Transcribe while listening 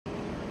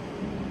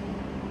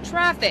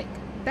Traffic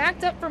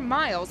backed up for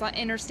miles on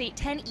Interstate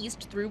 10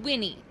 East through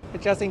Winnie. We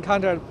just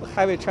encountered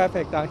heavy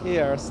traffic down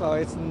here, so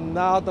it's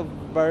not a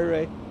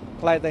very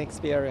pleasant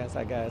experience,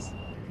 I guess.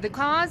 The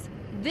cause?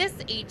 This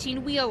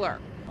 18-wheeler.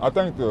 I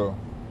think the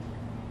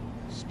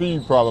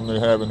speed problem they're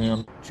having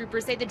here.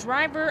 Troopers say the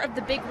driver of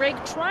the big rig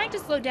tried to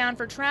slow down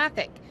for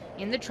traffic,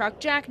 and the truck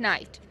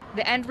jackknifed.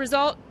 The end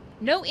result?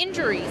 No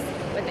injuries,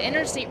 but the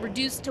interstate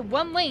reduced to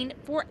one lane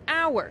for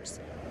hours.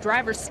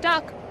 Drivers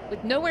stuck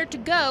with nowhere to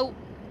go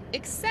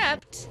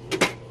except...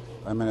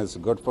 I mean, it's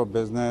good for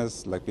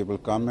business, like people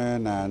come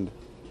in and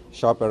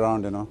shop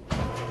around,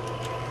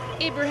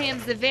 Abraham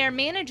Zaver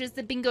manages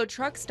the bingo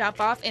truck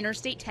stop off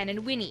Interstate 10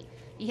 in Winnie.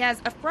 He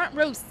has a front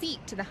row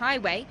seat to the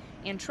highway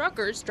and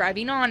truckers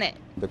driving on it.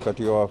 They cut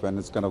you off and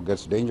it kind of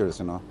gets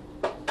dangerous,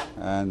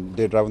 And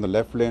they drive in the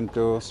left lane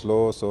too,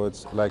 slow, so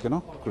it's like,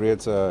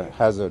 creates a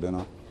hazard,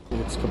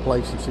 It's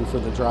complacency for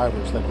the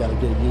drivers. They've got to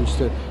get used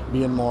to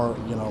being more,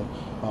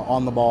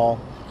 on the ball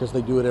because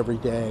they do it every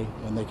day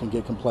and they can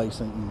get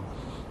complacent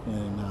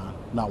and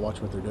not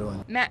watch what they're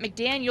doing. Matt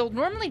McDaniel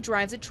normally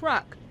drives a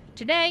truck.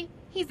 Today,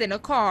 he's in a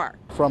car.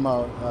 From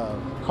a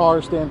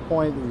car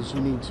standpoint, is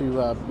you need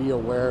to be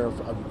aware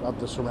of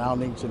the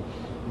surroundings and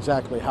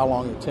exactly how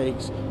long it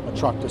takes a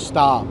truck to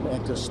stop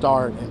and to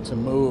start and to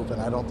move.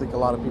 And I don't think a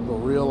lot of people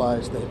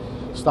realize that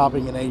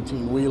stopping an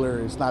 18-wheeler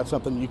is not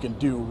something you can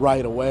do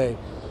right away.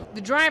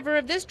 The driver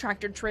of this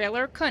tractor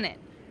trailer couldn't.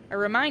 A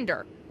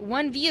reminder,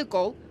 one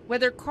vehicle,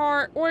 whether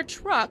car or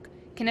truck,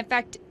 can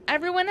affect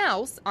everyone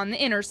else on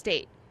the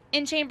interstate.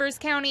 In Chambers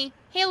County,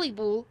 Haley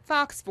Bull,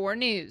 Fox 4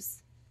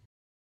 News.